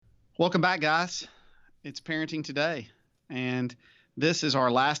Welcome back, guys. It's Parenting Today, and this is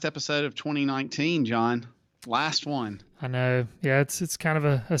our last episode of 2019, John. Last one. I know. Yeah, it's kind of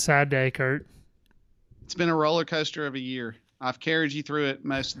a sad day, Kurt. It's been a roller coaster of a year. I've carried you through it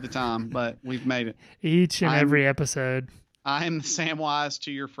most of the time, but we've made it. Each and every episode. I am the Samwise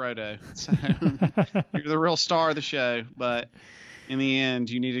to your Frodo. So you're the real star of the show, but in the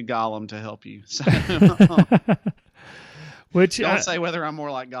end, you needed Gollum to help you. So don't say whether I'm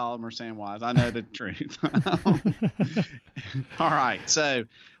more like Gollum or Samwise. I know the truth. All right. So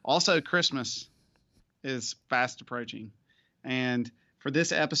also Christmas is fast approaching. And for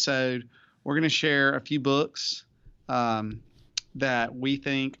this episode, we're going to share a few books that we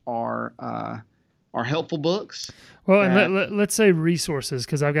think are helpful books. Well, and let's say resources,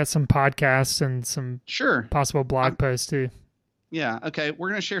 because I've got some podcasts and some possible blog posts too. Yeah. Okay. We're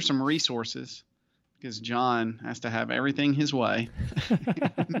going to share some resources because John has to have everything his way.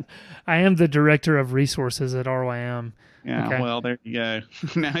 I am the director of resources at RYM. Yeah, okay. Well, there you go.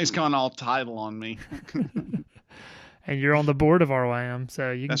 Now he's gone all title on me. And you're on the board of RYM,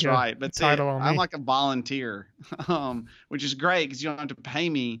 so you can That's right. But title on me. I'm like a volunteer, which is great because you don't have to pay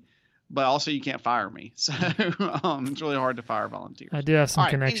me, but also you can't fire me. So it's really hard to fire volunteers. I do have some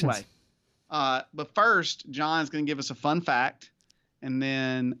connections. Anyway, but first, John's going to give us a fun fact. And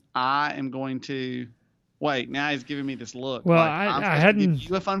then I am going to wait. Now he's giving me this look. Well, like I hadn't.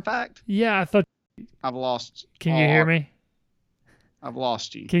 Give you a fun fact? Yeah, I thought. I've lost. Can you hear me? I've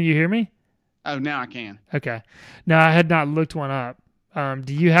lost you. Can you hear me? Oh, now I can. Okay. No, I had not looked one up.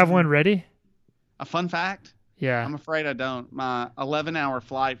 Do you have one ready? A fun fact? Yeah. I'm afraid I don't. My 11-hour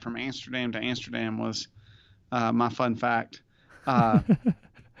flight from Amsterdam to Amsterdam was my fun fact. But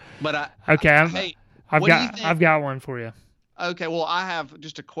I've got one for you. Okay, well, I have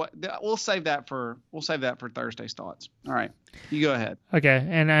just we'll save that for Thursday's thoughts. All right, you go ahead. Okay,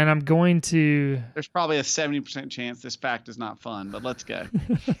 and I'm going to. There's probably a 70% chance this fact is not fun, but let's go.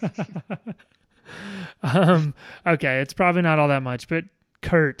 Okay, it's probably not all that much, but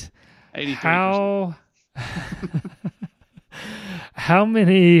Kurt, 83%.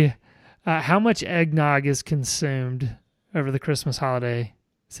 How much eggnog is consumed over the Christmas holiday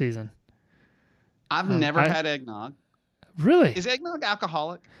season? I've never had eggnog. Really? Is eggnog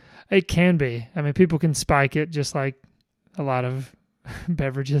alcoholic? It can be. I mean, people can spike it just like a lot of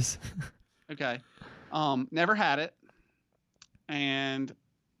beverages. Okay. Never had it. And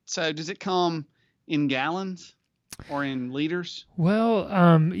so does it come in gallons or in liters? Well,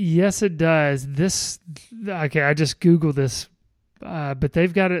 yes, it does. Okay, I just Googled this, but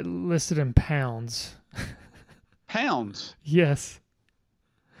they've got it listed in pounds. Pounds? Yes.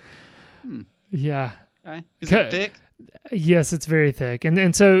 Yeah. Okay. Is it thick? Yes, it's very thick,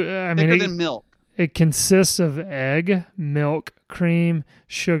 and so I mean, thicker than milk. It consists of egg, milk, cream,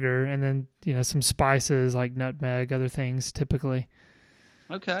 sugar, and then some spices like nutmeg, other things typically.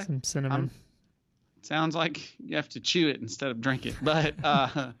 Okay. Some cinnamon. Sounds like you have to chew it instead of drink it. But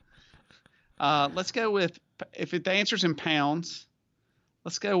let's go with the answer's in pounds.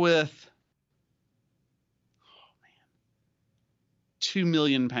 Let's go with 2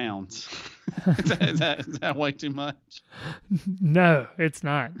 million pounds. Is that way too much? No, it's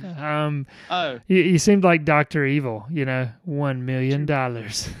not. You seemed like Dr. Evil, $1 million.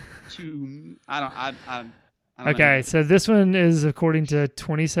 I don't Okay, so this one is according to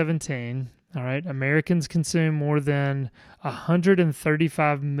 2017. All right, Americans consume more than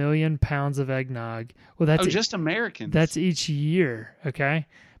 135 million pounds of eggnog. Well, that's just Americans. That's each year. Okay.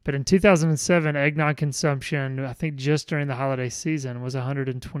 But in 2007, eggnog consumption, I think just during the holiday season, was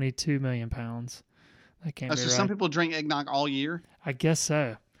 122 million pounds. That can't be right. So some people drink eggnog all year? I guess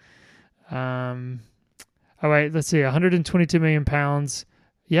so. Wait, let's see. 122 million pounds.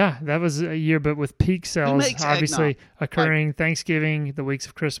 Yeah, that was a year, but with peak sales obviously occurring Thanksgiving, the weeks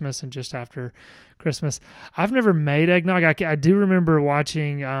of Christmas, and just after Christmas. I've never made eggnog. I do remember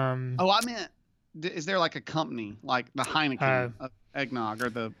watching... I meant, is there like a company, like the Heineken eggnog or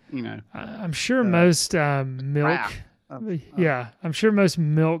the, I'm sure most milk. I'm sure most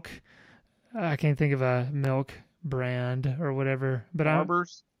milk. I can't think of a milk brand or whatever. But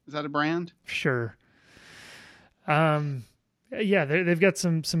Barber's, is that a brand? Sure. Yeah, they've got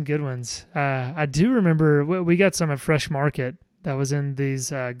some good ones. I do remember we got some at Fresh Market that was in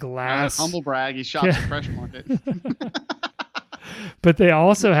these glass. Humble brag, he shops at Fresh Market. But they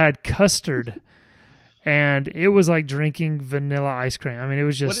also had custard. And it was like drinking vanilla ice cream. I mean, it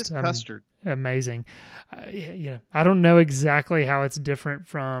was just what is custard? Amazing. I don't know exactly how it's different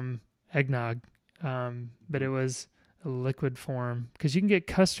from eggnog, but it was a liquid form because you can get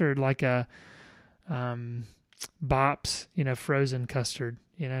custard like a Bops, frozen custard.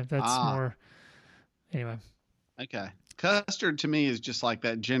 That's more. Anyway. Okay. Custard to me is just like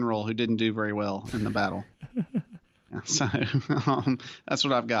that general who didn't do very well in the battle. So that's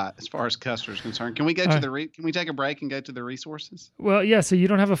what I've got as far as custard is concerned. Can we go to can we take a break and go to the resources? Well, yeah. So you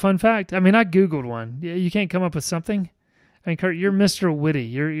don't have a fun fact? I mean, I Googled one. You can't come up with something? I mean, Kurt, you're Mr. Witty.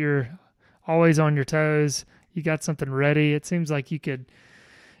 You're always on your toes. You got something ready. It seems like you could,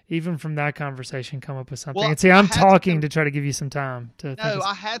 even from that conversation, come up with something. Well, and see, I'm talking to try to give you some time to. No,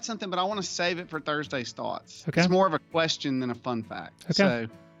 I had something, but I want to save it for Thursday's thoughts. Okay. It's more of a question than a fun fact. Okay. So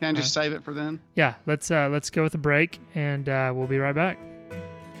can I just save it for then? Yeah. Let's go with a break, and we'll be right back.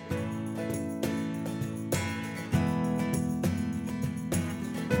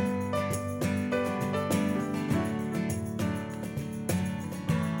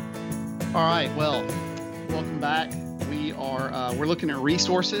 All right. Well, welcome back. We're looking at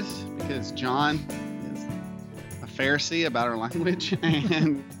resources because John is a Pharisee about our language,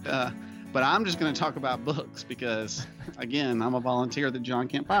 and but I'm just going to talk about books because, again, I'm a volunteer that John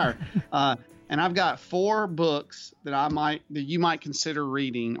can't fire. And I've got 4 books that you might consider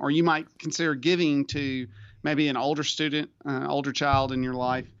reading, or you might consider giving to maybe an older student, an older child in your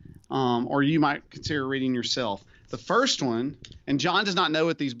life, or you might consider reading yourself. The first one, and John does not know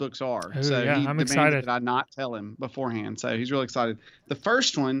what these books are, so he I'm excited that I not tell him beforehand. So he's really excited. The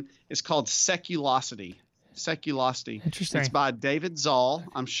first one is called Seculosity. Seculosity. Interesting. It's by David Zoll.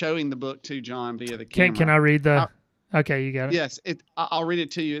 I'm showing the book to John via the camera. Can I read the? Okay, you got it. Yes, I'll read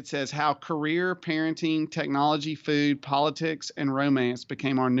it to you. It says, "How career, parenting, technology, food, politics, and romance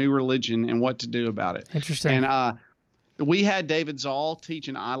became our new religion, and what to do about it." Interesting. And we had David Zoll teach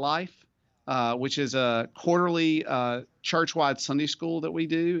in iLife, which is a quarterly church-wide Sunday school that we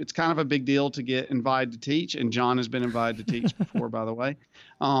do. It's kind of a big deal to get invited to teach, and John has been invited to teach before, by the way,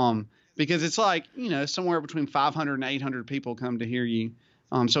 because it's like, somewhere between 500 and 800 people come to hear you.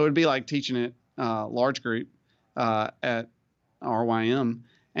 So it'd be like teaching at large group at RYM.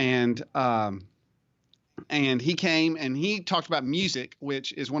 And he came and he talked about music,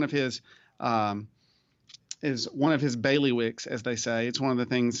 which is one of his bailiwicks, as they say. It's one of the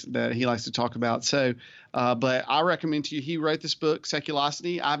things that he likes to talk about. So, but I recommend to you, he wrote this book,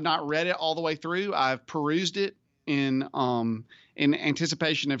 Seculosity. I've not read it all the way through. I've perused it in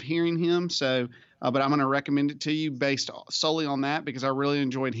anticipation of hearing him. So, but I'm going to recommend it to you based solely on that because I really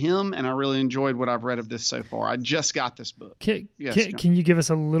enjoyed him and I really enjoyed what I've read of this so far. I just got this book. Can you give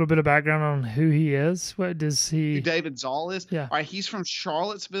us a little bit of background on who he is? What does he? Who David Zoll is? Yeah. All right. He's from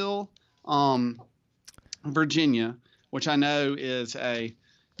Charlottesville, Virginia, which I know is a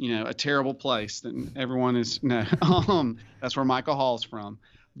terrible place that everyone is. No, that's where Michael Hall's from.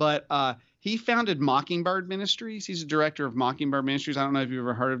 But he founded Mockingbird Ministries. He's a director of Mockingbird Ministries. I don't know if you've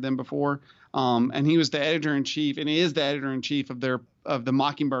ever heard of them before. And he was the editor-in-chief, and he is the editor-in-chief of the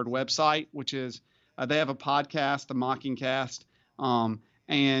Mockingbird website, which is they have a podcast, the Mockingcast,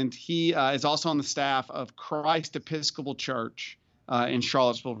 and he is also on the staff of Christ Episcopal Church in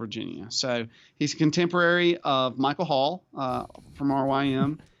Charlottesville, Virginia. So he's a contemporary of Michael Hall from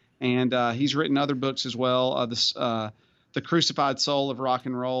RYM, and he's written other books as well. The Crucified Soul of Rock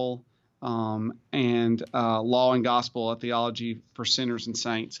and Roll, and Law and Gospel, a Theology for Sinners and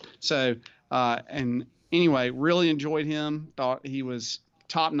Saints. So, and anyway, really enjoyed him. Thought he was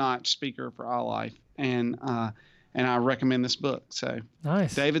top-notch speaker for iLife, and I recommend this book. So,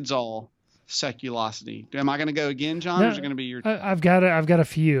 nice. David Zoll, Seculosity. Am I going to go again, John? No, or is it going to be your? I've got a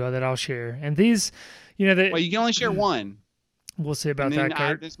few that I'll share, and these, well, you can only share one. We'll see about that,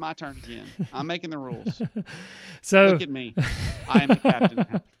 Kurt. It's my turn again. I'm making the rules. So look at me. I am the captain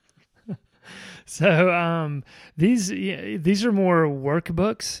now. So these are more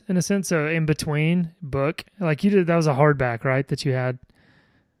workbooks in a sense. So in between book, like you did, that was a hardback, right? That you had,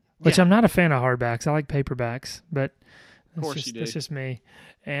 which I'm not a fan of hardbacks. I like paperbacks, but that's just me.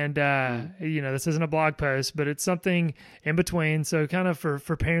 And this isn't a blog post, but it's something in between. So kind of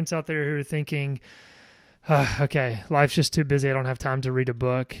for parents out there who are thinking, okay, life's just too busy, I don't have time to read a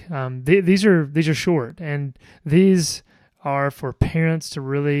book. These are short, and these are for parents to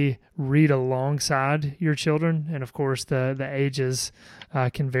really read alongside your children. And of course, the ages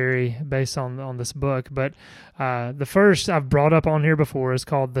can vary based on this book. But the first I've brought up on here before is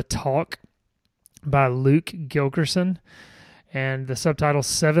called The Talk by Luke Gilkerson. And the subtitle,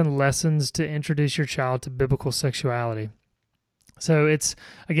 7 Lessons to Introduce Your Child to Biblical Sexuality. So it's,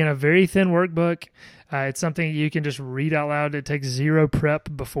 again, a very thin workbook. It's something you can just read out loud. It takes zero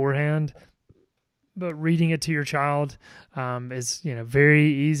prep beforehand. But reading it to your child is,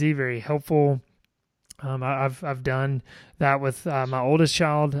 very easy, very helpful. I've done that with my oldest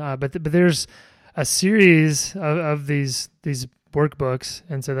child. But there's a series of these workbooks,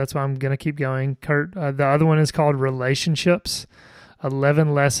 and so that's why I'm going to keep going. Kurt, the other one is called Relationships,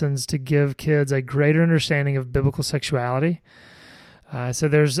 11 Lessons to Give Kids a Greater Understanding of Biblical Sexuality. So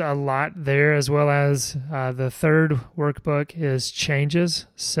there's a lot there, as well as the third workbook is Changes,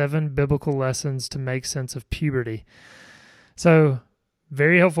 7 Biblical Lessons to Make Sense of Puberty. So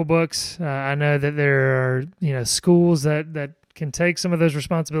very helpful books. I know that there are schools that can take some of those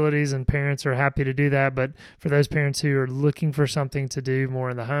responsibilities, and parents are happy to do that. But for those parents who are looking for something to do more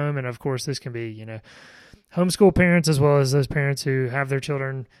in the home, and of course this can be homeschool parents as well as those parents who have their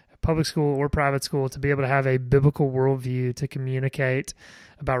children public school or private school, to be able to have a biblical worldview to communicate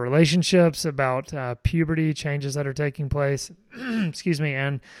about relationships, about puberty changes that are taking place, excuse me,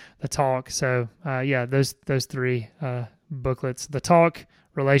 and the talk. So those 3 booklets: The Talk,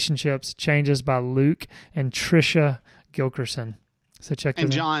 Relationships, Changes by Luke and Tricia Gilkerson. So check them out.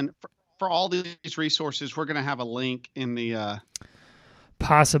 And John, for all these resources, we're going to have a link in the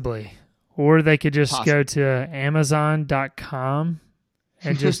possibly, or they could just go to Amazon.com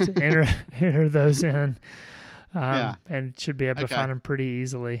and just enter those in, and should be able to find them pretty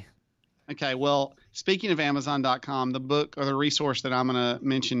easily. Okay, well, speaking of Amazon.com, the book or the resource that I'm going to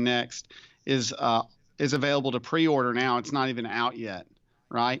mention next is available to pre-order now. It's not even out yet,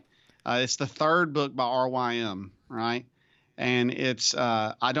 right? It's the third book by RYM, right? And it's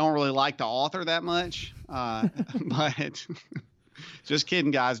I don't really like the author that much, but just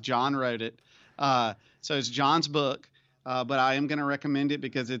kidding, guys. John wrote it. So it's John's book. But I am going to recommend it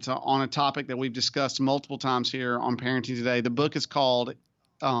because it's on a topic that we've discussed multiple times here on Parenting Today. The book is called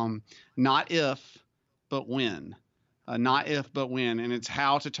Not If, But When. Not If, But When. And it's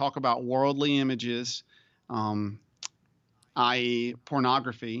how to talk about worldly images, i.e.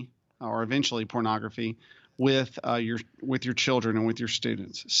 pornography, or eventually pornography, with your children and with your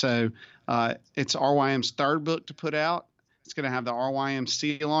students. So it's RYM's third book to put out. It's going to have the RYM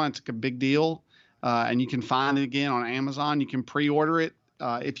seal on it. It's a big deal. And you can find it again on Amazon. You can pre-order it.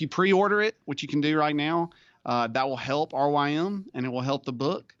 If you pre-order it, which you can do right now, that will help RYM and it will help the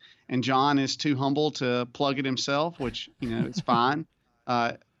book. And John is too humble to plug it himself, which, it's fine.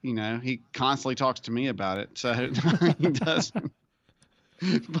 He constantly talks to me about it, so he doesn't.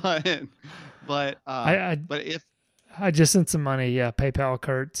 But if I just sent some money, PayPal,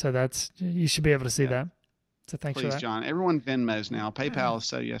 Kurt. So you should be able to see that. So thanks for that. Please, John. Everyone Venmos now. PayPal is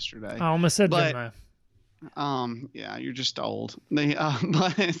so yesterday. I almost said Venmo. Yeah, you're just old.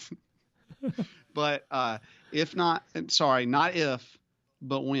 But if not, sorry, not if,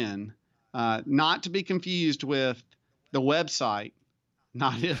 but when. Not to be confused with the website,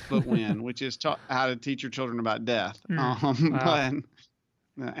 Not If, But When, which is how to teach your children about death. But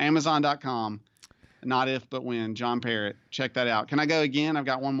Amazon.com. Not If, But When, John Parrott. Check that out. Can I go again? I've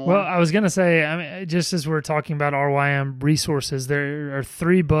got one more. Well, I was going to say, just as we're talking about RYM resources, there are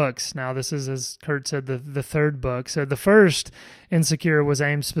 3 books. Now, this is, as Kurt said, the third book. So the first, Insecure, was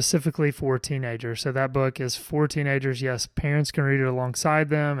aimed specifically for teenagers. So that book is for teenagers. Yes, parents can read it alongside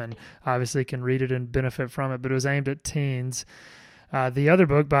them and obviously can read it and benefit from it, but it was aimed at teens. The other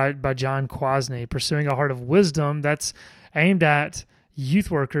book by John Kwasny, Pursuing a Heart of Wisdom, that's aimed at youth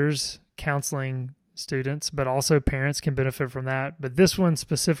workers, counseling students, but also parents can benefit from that. But this one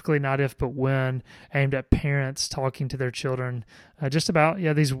specifically, Not If, But When, aimed at parents talking to their children just about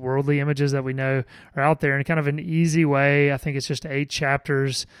these worldly images that we know are out there in kind of an easy way. I think it's just 8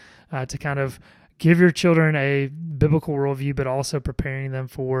 chapters to kind of give your children a biblical worldview, but also preparing them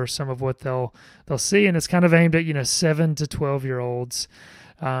for some of what they'll see. And it's kind of aimed at 7 to 12-year-olds.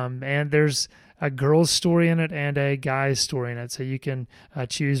 And there's a girl's story in it and a guy's story in it, so you can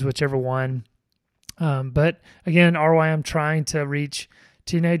choose whichever one. But again, RYM trying to reach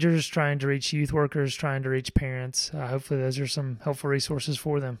teenagers, trying to reach youth workers, trying to reach parents. Hopefully those are some helpful resources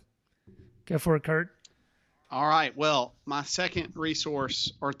for them. Go for it, Kurt. All right. Well, my third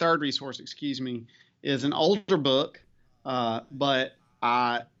resource, is an older book, but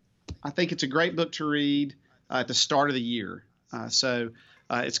I think it's a great book to read at the start of the year. So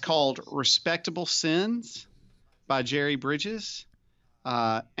it's called Respectable Sins by Jerry Bridges.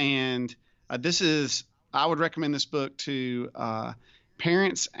 And I would recommend this book to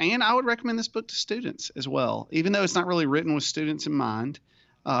parents, and I would recommend this book to students as well, even though it's not really written with students in mind.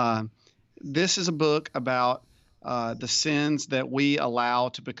 This is a book about the sins that we allow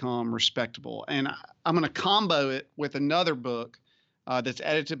to become respectable. And I'm going to combo it with another book that's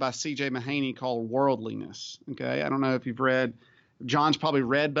edited by C.J. Mahaney called Worldliness. Okay, I don't know if you've read. John's probably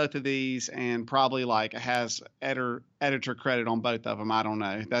read both of these and probably has editor credit on both of them. I don't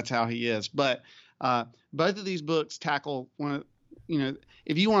know. That's how he is. But both of these books tackle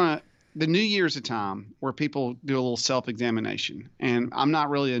if you want to the New Year's a time where people do a little self-examination, and I'm not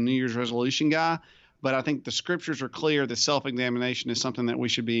really a New Year's resolution guy, but I think the scriptures are clear that self-examination is something that we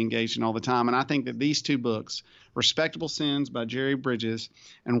should be engaged in all the time. And I think that these two books, Respectable Sins by Jerry Bridges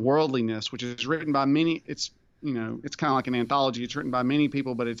and Worldliness, which is written by many, it's kind of like an anthology. It's written by many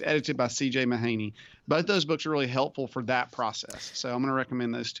people, but it's edited by C.J. Mahaney. Both those books are really helpful for that process. So I'm going to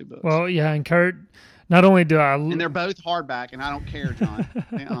recommend those two books. Well, yeah, and Kurt, not only do I, and they're both hardback, and I don't care, John.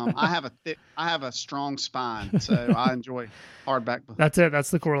 I have a strong spine, so I enjoy hardback books. That's it. That's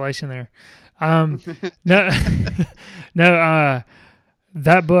the correlation there. No,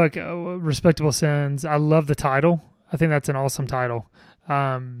 that book, Respectable Sins, I love the title. I think that's an awesome title.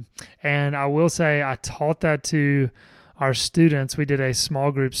 And I will say I taught that to our students. We did a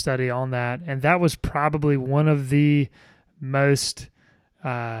small group study on that, and that was probably one of the most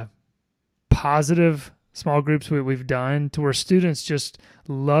positive small groups we've done, to where students just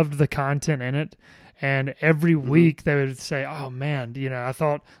loved the content in it. And every week they would say, oh man, I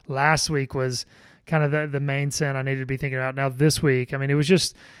thought last week was kind of the main sin I needed to be thinking about. Now this week, I mean, it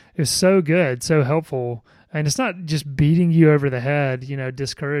was so good, so helpful. And it's not just beating you over the head,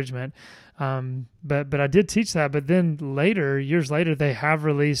 discouragement. But I did teach that. But then years later, they have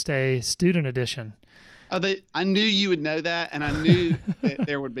released a student edition. I knew you would know that, and I knew that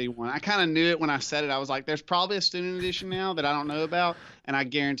there would be one. I kind of knew it when I said it. I was like, there's probably a student edition now that I don't know about, and I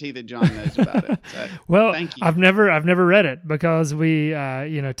guarantee that John knows about it. So, well, thank you. I've never read it, because we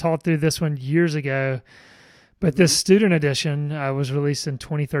taught through this one years ago. But this student edition was released in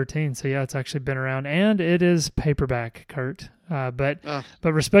 2013, so yeah, it's actually been around, and it is paperback, Kurt. But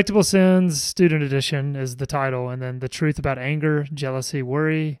Respectable Sins Student Edition is the title, and then The Truth About Anger, Jealousy,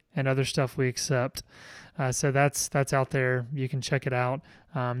 Worry, and Other Stuff We Accept. So that's out there. You can check it out.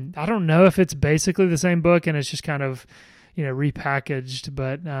 I don't know if it's basically the same book and it's just kind of repackaged,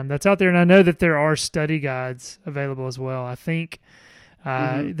 but that's out there. And I know that there are study guides available as well. I think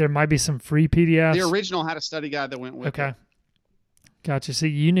there might be some free PDFs. The original had a study guide that went with it. Okay. Gotcha. See,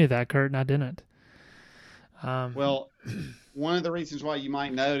 you knew that, Kurt, and I didn't. Well, one of the reasons why you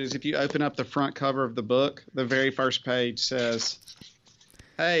might know it is if you open up the front cover of the book, the very first page says,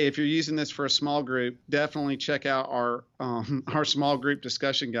 hey, if you're using this for a small group, definitely check out our small group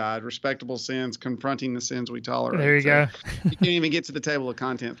discussion guide, Respectable Sins, Confronting the Sins We Tolerate. There you go. You can't even get to the table of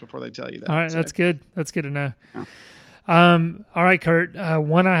contents before they tell you that. All right, that's good. That's good to know. Yeah. All right, Kurt,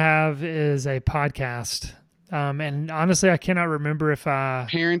 one I have is a podcast. And honestly, I cannot remember if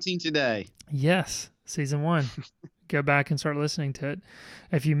Parenting Today. Yes, season 1. Go back and start listening to it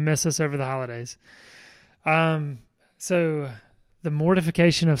if you miss us over the holidays. So the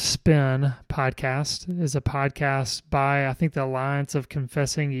Mortification of Spin podcast is a podcast by, I think, the Alliance of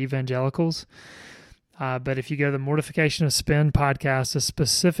Confessing Evangelicals. But if you go to the Mortification of Spin podcast, a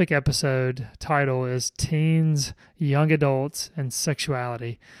specific episode title is Teens, Young Adults, and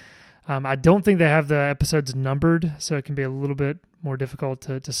Sexuality. I don't think they have the episodes numbered, so it can be a little bit more difficult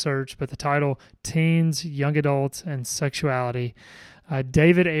to search. But the title, Teens, Young Adults, and Sexuality.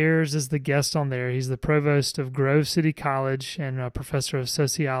 David Ayers is the guest on there. He's the provost of Grove City College and a professor of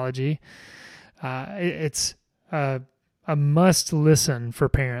sociology. It's a must listen for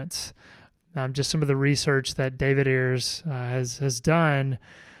parents. Just some of the research that David Ayers has done.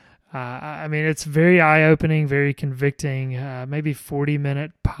 I mean, it's very eye-opening, very convicting, maybe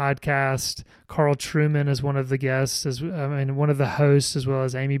 40-minute podcast. Carl Trueman is one of the guests, one of the hosts, as well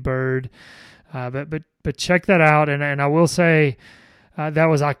as Amy Bird. But check that out. And I will say that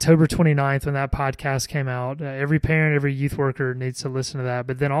was October 29th when that podcast came out. Every parent, every youth worker needs to listen to that.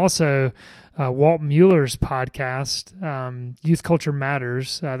 But then also Walt Mueller's podcast, Youth Culture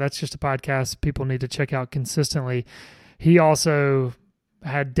Matters. That's just a podcast people need to check out consistently. He also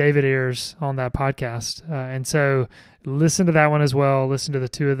had David Ayers on that podcast. And so listen to that one as well. Listen to the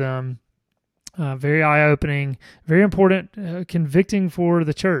two of them. Very eye-opening, very important, convicting for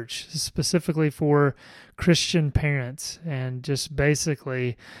the church, specifically for Christian parents, and just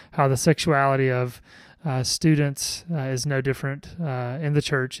basically how the sexuality of students is no different in the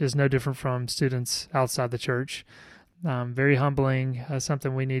church, is no different from students outside the church. Very humbling,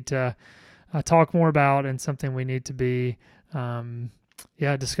 something we need to talk more about, and something we need to be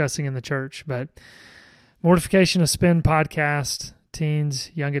discussing in the church. But Mortification of Spin podcast,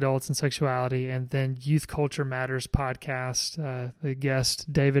 Teens, Young Adults, and Sexuality, and then Youth Culture Matters podcast, the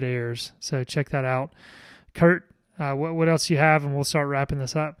guest David Ayers. So check that out. Kurt, what else do you have, and we'll start wrapping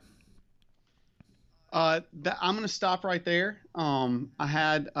this up. I'm going to stop right there. I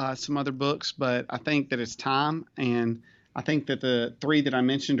had some other books, but I think that it's time, and I think that the 3 that I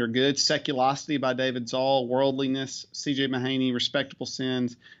mentioned are good. Seculosity by David Zoll, Worldliness, C.J. Mahaney, Respectable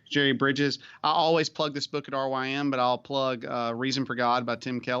Sins, Jerry Bridges. I always plug this book at RYM, but I'll plug Reason for God by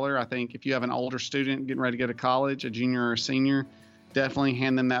Tim Keller. I think if you have an older student getting ready to go to college, a junior or a senior, definitely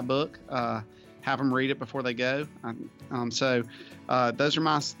hand them that book. Have them read it before they go. So those are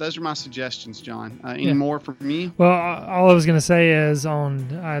my suggestions, John. Any more from me? Well, all I was going to say is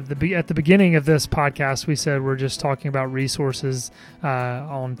at the beginning of this podcast, we said we're just talking about resources.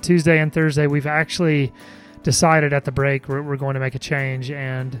 On Tuesday and Thursday, we've actually decided at the break we're going to make a change.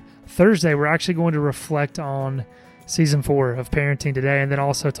 And Thursday, we're actually going to reflect on Season 4 of Parenting Today, and then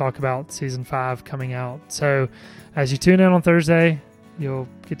also talk about Season 5 coming out. So as you tune in on Thursday, you'll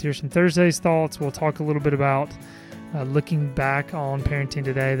get to hear some Thursday's thoughts. We'll talk a little bit about looking back on Parenting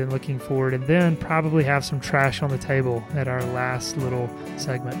Today, then looking forward, and then probably have some trash on the table at our last little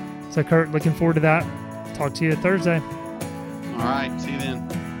segment. So, Kurt, looking forward to that. Talk to you Thursday. All right. See you then.